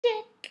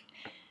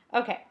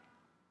Okay,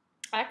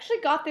 I actually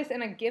got this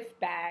in a gift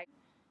bag.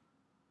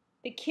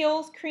 The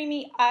Kiehl's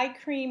Creamy Eye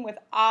Cream with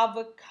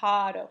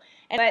avocado.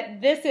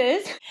 But this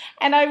is,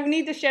 and I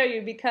need to show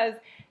you because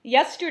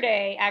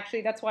yesterday,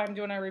 actually, that's why I'm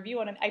doing a review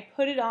on it. I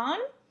put it on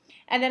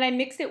and then I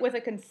mixed it with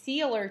a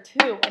concealer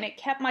too, and it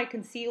kept my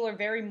concealer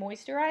very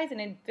moisturized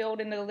and it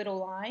filled in the little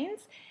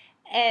lines.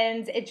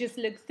 And it just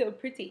looks so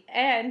pretty.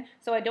 And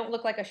so I don't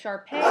look like a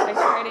Sharpay, I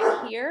tried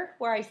it here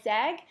where I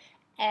sag,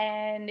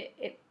 and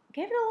it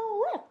gave it a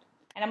little lift.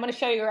 And I'm going to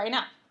show you right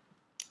now.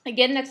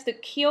 Again, that's the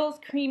Kiehl's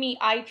Creamy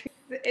Eye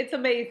Cream. It's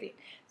amazing.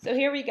 So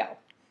here we go.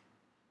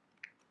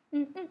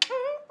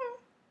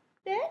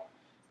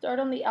 Start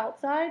on the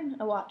outside.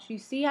 Oh, watch. You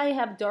see I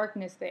have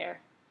darkness there.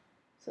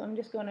 So I'm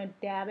just going to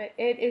dab it.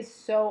 It is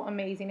so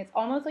amazing. It's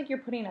almost like you're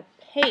putting a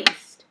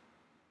paste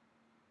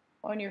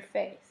on your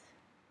face.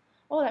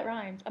 Oh, that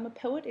rhymes. I'm a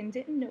poet and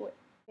didn't know it.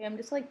 Okay, I'm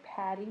just like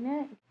patting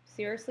it.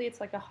 Seriously, it's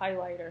like a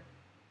highlighter.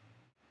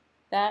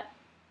 That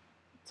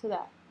to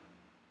that.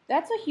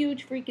 That's a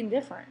huge freaking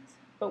difference.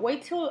 But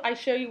wait till I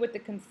show you with the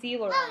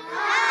concealer on.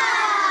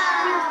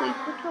 Seriously,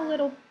 look how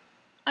little.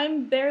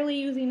 I'm barely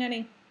using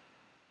any.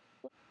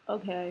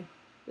 Okay,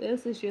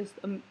 this is just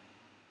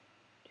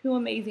too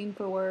amazing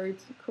for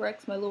words.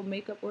 Corrects my little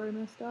makeup word I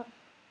messed up.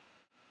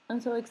 I'm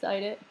so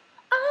excited.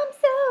 I'm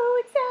so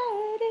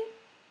excited.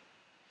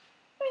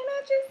 And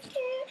I just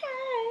can't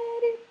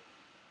hide it.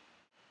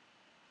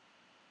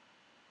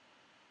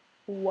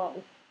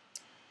 Whoa.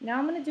 Now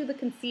I'm going to do the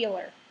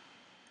concealer.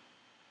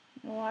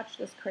 Watch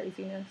this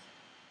craziness.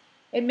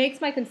 It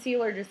makes my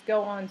concealer just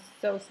go on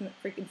so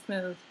freaking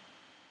smooth.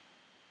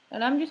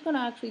 And I'm just going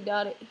to actually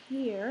dot it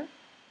here.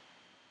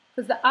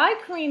 Because the eye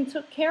cream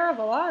took care of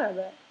a lot of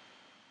it.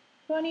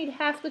 So I need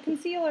half the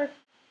concealer.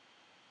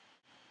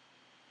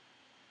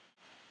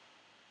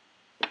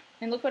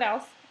 And look what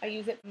else. I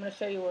use it. I'm going to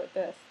show you with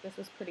this. This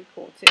is pretty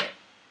cool too.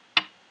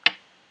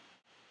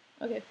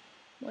 Okay.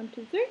 1,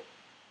 2, 3.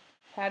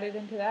 Pat it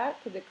into that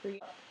because it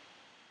creates.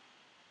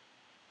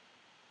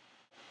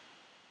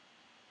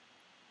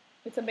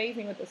 It's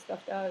amazing what this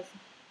stuff does.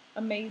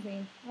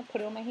 Amazing. I'll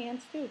put it on my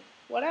hands too.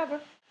 Whatever.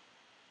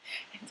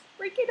 It's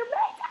freaking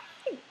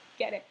amazing.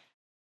 Get it.